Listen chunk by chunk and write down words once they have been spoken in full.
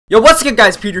Yo, what's good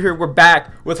guys, Peter here. We're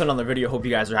back with another video. Hope you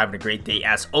guys are having a great day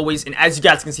as always. And as you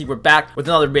guys can see, we're back with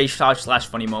another Ragetage /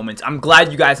 funny moments. I'm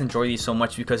glad you guys enjoy these so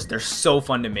much because they're so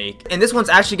fun to make. And this one's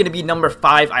actually going to be number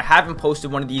 5. I haven't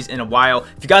posted one of these in a while.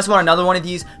 If you guys want another one of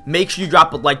these, make sure you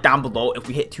drop a like down below. If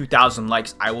we hit 2,000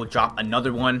 likes, I will drop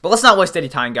another one. But let's not waste any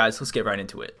time, guys. Let's get right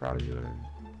into it. Proud of you.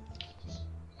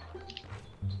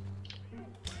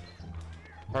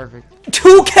 Perfect.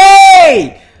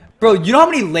 2K! Bro, you know how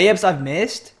many layups I've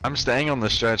missed? I'm staying on the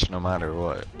stretch no matter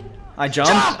what. I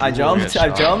jumped.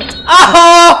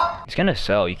 Ah! He's gonna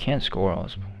sell. You can't score all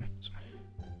his points.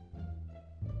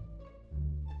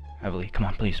 Heavily. Come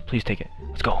on, please. Please take it.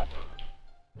 Let's go.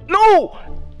 No!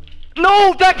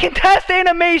 No! That contest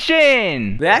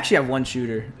animation! They actually have one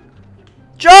shooter.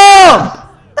 Jump!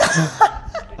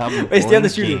 Wait, stay on the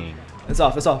shooter. It's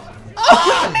off. It's off.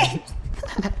 Oh,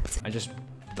 I just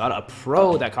got a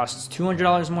pro that costs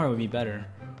 $200 more. Would be better.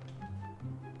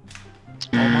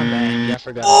 Oh my bad, yeah, I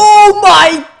forgot. Oh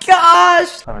my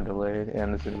gosh! Kind of delayed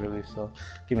and it's been really slow.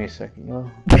 Give me a second,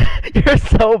 yo. You're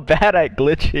so bad at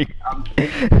glitching.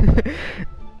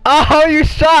 Oh, you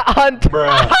shot on. Bruh.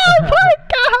 Oh my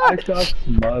god! I shot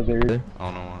smothered. I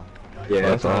don't know why. Yeah,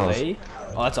 that's off.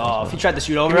 Oh, that's off. He tried to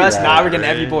shoot over us. Nah, we're getting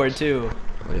every board too.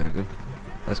 Oh, yeah, good.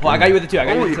 That's good. Well, I got you with the 2. I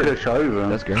got you with the 2. Shot over him.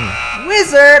 That's good.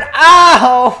 Wizard!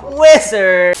 Ow!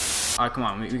 Wizard! Alright, come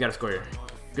on. We gotta score here.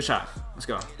 Good shot. Let's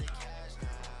go.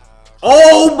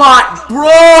 Oh my...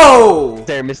 Bro!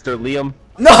 There, Mr. Liam.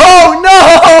 No!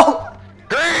 No!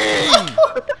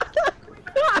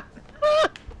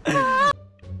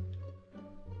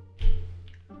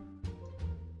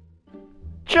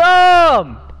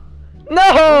 Jump!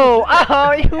 No!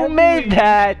 Oh, you made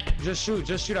that! Just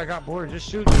shoot, I got bored, just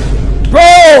shoot.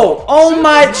 Bro! Oh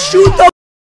my... Shoot the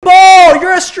ball!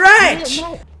 You're a stretch!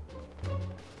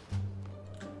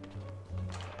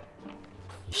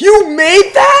 You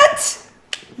made that?!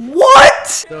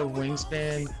 What?! The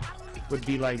wingspan would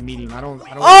be like medium. I don't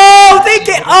Oh, they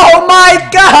get... Oh my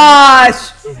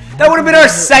gosh! That would have been our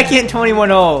second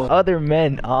 21-0. Other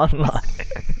men online.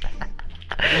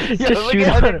 Just shoot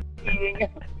on him.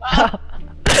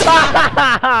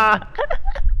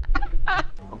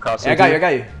 Yeah, I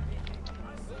got you.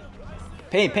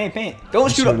 Paint. Don't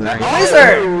shoot him.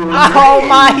 Wizard! Oh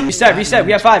my... Reset.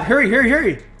 We have 5.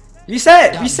 Hurry.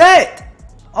 Reset.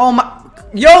 Oh my...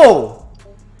 Yo!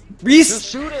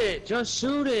 Just shoot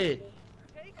it.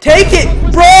 Take it!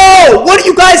 Bro! What are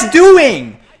you guys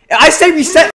doing? I say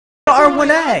reset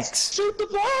R1X. Shoot the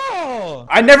ball!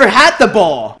 I never had the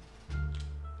ball.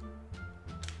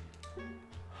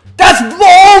 That's...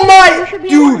 Oh my...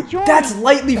 Dude, that's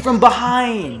lightly from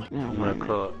behind. I'm gonna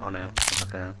cut on him.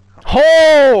 Okay.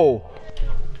 Oh!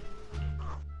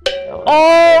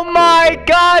 Oh my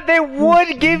god, they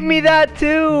would give me that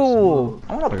too!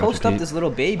 I want to post up this little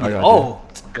baby. got Oh,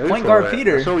 point guard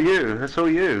Peter. That's all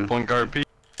you. Point guard P.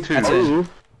 That's it.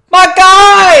 My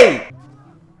guy!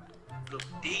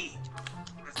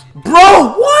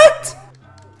 Bro, what?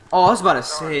 Oh, I was about to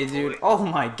say, dude. Oh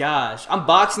my gosh. I'm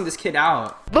boxing this kid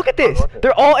out. Look at this!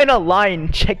 They're all in a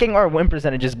line checking our win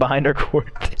percentages behind our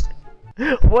court.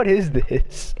 What is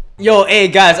this? Yo, hey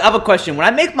guys, I have a question. When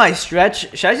I make my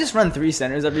stretch, should I just run 3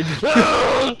 centers every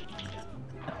day?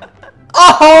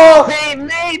 Oh! They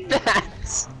made that!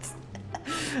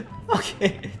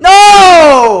 Okay.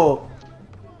 No!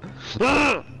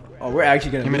 Oh, we're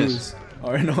actually gonna lose.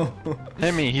 Alright, no.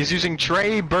 Hit me. He's using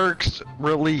Trey Burke's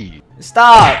release.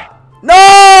 Stop!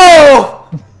 No!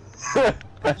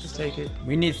 Just take it.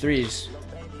 We need 3s.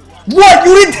 What?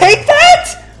 You didn't take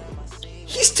that?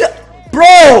 He's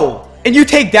bro! And you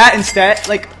take that instead?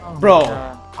 Like, bro,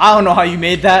 I don't know how you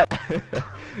made that.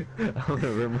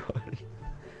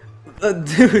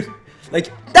 Dude,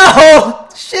 like, no!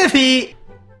 Shivy!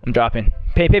 I'm dropping.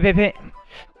 Pay. Give me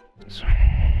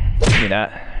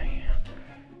that.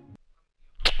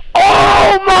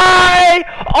 Oh my!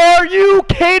 Are you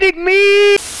kidding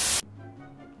me?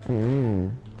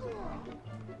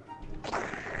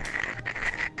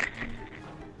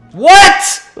 What?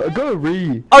 Go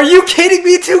read. Are you kidding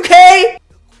me, 2K?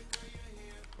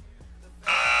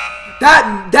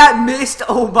 That missed.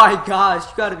 Oh my gosh,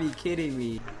 you gotta be kidding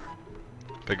me.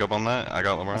 Pick up on that. I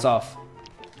got Lamar. It's off.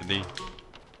 D.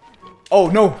 Oh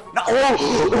no. What?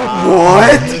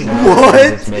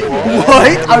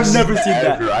 I've never seen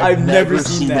that. I've never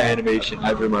seen that animation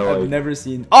ever in my life. I've never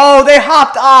seen. Oh, they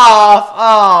hopped off.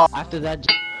 Oh. After that,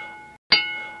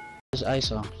 just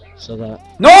ISO. So that.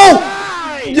 No!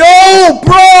 Yo,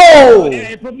 bro!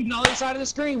 Hey, put me on the other side of the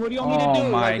screen. What do you want me to do?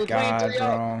 Oh my we're playing god, 3-0.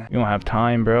 bro. You don't have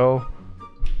time, bro.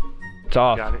 It's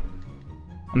off. Got it.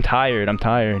 I'm tired.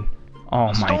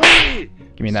 Oh my.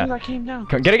 Give me that. I came down.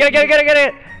 Come, get it, get it, get it, get it, get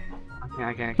it!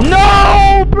 I can't.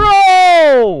 No,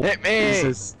 bro! Hit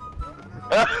me!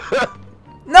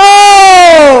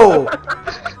 No!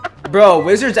 Bro,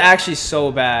 Wizard's actually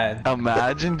so bad.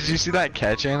 Imagine, did you see that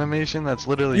catch animation? That's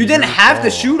literally You didn't your have to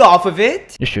fault. shoot off of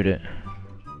it. Just shoot it.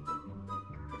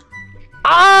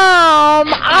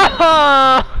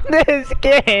 This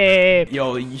game.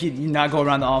 Yo, you not go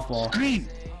around the off ball. Green.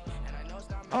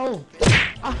 Oh.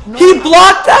 No. He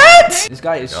blocked that? This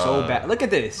guy is so bad. Look at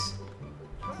this.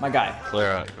 My guy.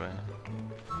 Clear out, man.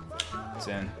 It's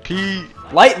in. P.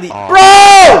 Lightly. Oh.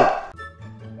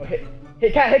 Bro!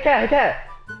 Hey, cat, hey, cat, hey, cat.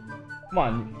 Come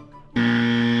on.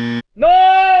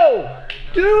 No!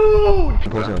 Dude! I'm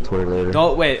posting on Twitter later.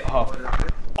 Don't wait.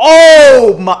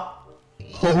 Oh my.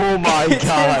 Oh my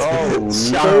god.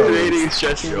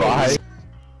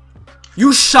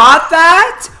 You shot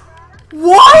that?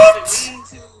 What?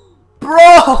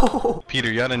 Bro!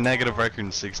 Peter, you had a negative record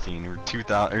in 16. You're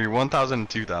 2,000. Or you're 1,000 and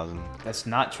 2,000. That's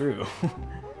not true.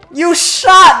 You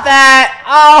shot that!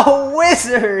 Oh,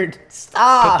 Wizard!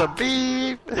 Stop! Put the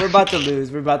beep. We're about to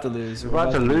lose. We're about to lose. We're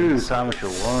about to lose. How much you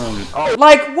won? Oh,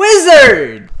 Like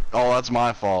Wizard! Oh, that's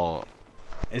my fault.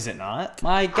 Is it not?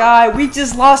 My guy, we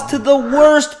just lost to the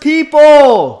worst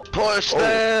people! Push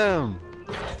them.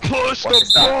 Push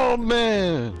the ball,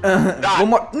 man. One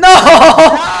more.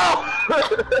 No!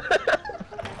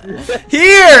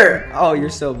 Here! Oh, you're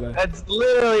so bad. that's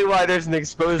literally why there's an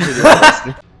exposure to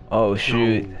this. Oh,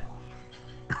 shoot.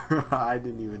 I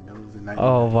didn't even know it was a 99.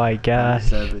 Oh my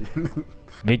gosh. 97.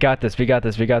 We got this, we got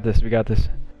this, we got this, we got this.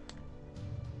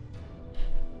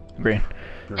 Green.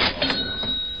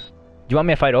 You want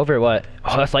me to fight over or what?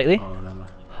 Oh, that's slightly? Oh, no, no.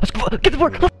 Let's go! Get the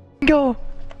board! Let's go!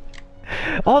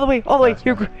 All the way, all the way!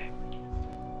 Here.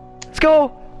 Let's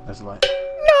go! That's like. No!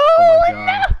 Oh my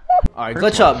god. Alright,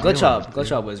 glitch up, glitch up,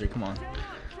 glitch up, Wizard, come on.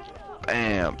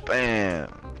 Bam, bam.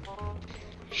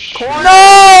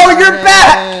 No! You're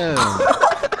back!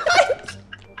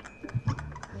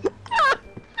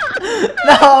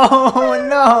 No,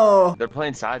 no! They're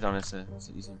playing sides on us. It's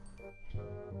easy.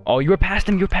 Oh, you were past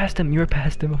him, you were past him, you were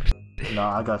past him. No,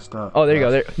 I got stuck. Oh, there you go,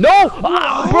 there. No!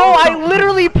 Ah, bro, I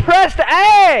literally pressed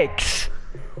X!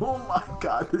 Oh my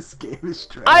god, this game is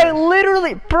trash. I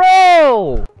literally,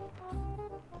 bro!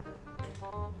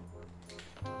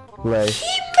 Lay.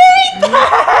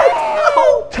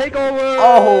 Take over!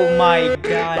 Oh my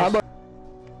god.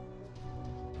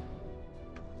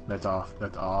 That's off.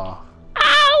 That's off.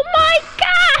 Oh my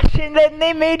gosh! And then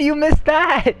they made you miss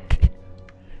that!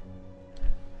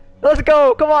 Let's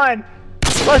go, come on!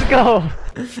 Let's go!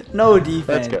 No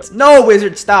defense. Let's go. No,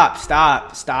 Wizard, stop,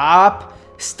 stop, stop,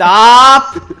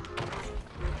 stop!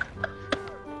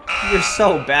 You're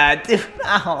so bad, dude.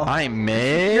 Ow. I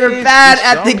missed. You're bad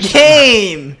at the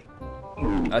game!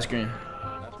 That's green.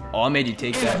 Oh, I made you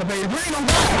take that.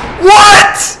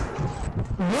 What?!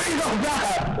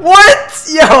 What?!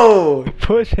 Yo!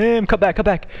 Push him! Come back, come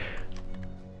back!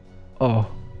 Oh.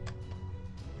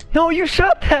 No, you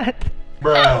shot that!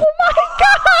 Bro. Oh my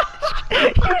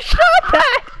gosh! You shot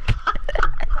that!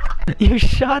 You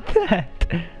shot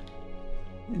that!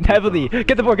 Heavily!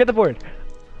 Get the board, get the board!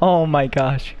 Oh my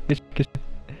gosh.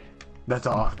 That's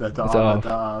off. That's off. off.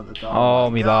 That's off. That's off. Oh,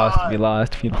 my we god. lost, we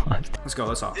lost, we lost. Let's go,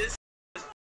 let's off.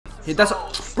 Hey, that's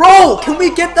bro, can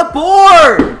we get the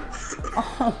board?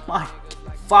 Oh my.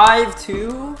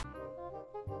 5-2?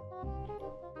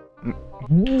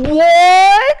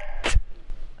 What?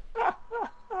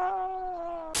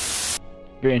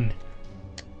 Green.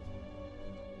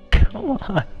 Come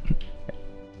on.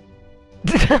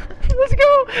 Let's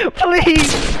go,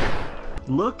 please.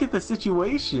 Look at the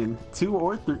situation. 2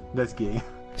 or 3. That's game.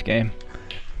 This game.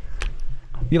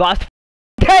 We lost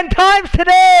 10 times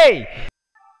today.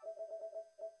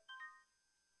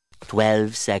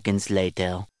 12 seconds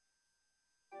later.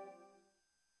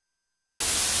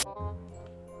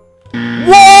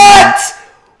 What?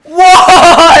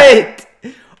 What?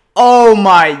 Oh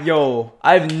my, yo.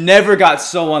 I've never got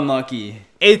so unlucky.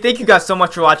 Hey, thank you guys so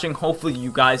much for watching. Hopefully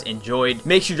you guys enjoyed.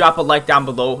 Make sure you drop a like down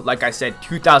below. Like I said,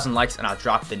 2,000 likes and I'll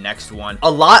drop the next one. A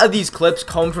lot of these clips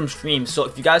come from streams, so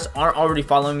if you guys aren't already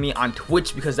following me on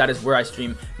Twitch, because that is where I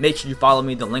stream, make sure you follow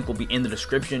me. The link will be in the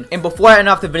description. And before I end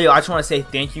off the video, I just want to say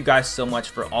thank you guys so much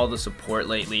for all the support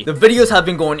lately. The videos have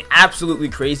been going absolutely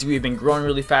crazy. We've been growing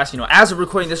really fast. You know, as we're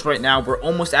recording this right now, we're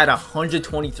almost at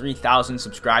 123,000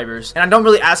 subscribers. And I don't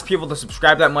really ask people to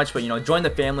subscribe that much, but you know, join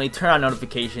the family, turn on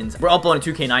notifications. We're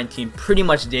uploading 2K19 pretty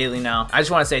much daily now. I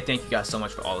just want to say thank you guys so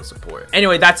much for all the support.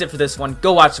 Anyway, that's it for this one.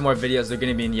 Go watch some more videos. They're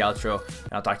going to be in the outro.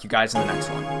 And I'll talk to you guys in the next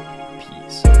one.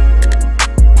 Peace.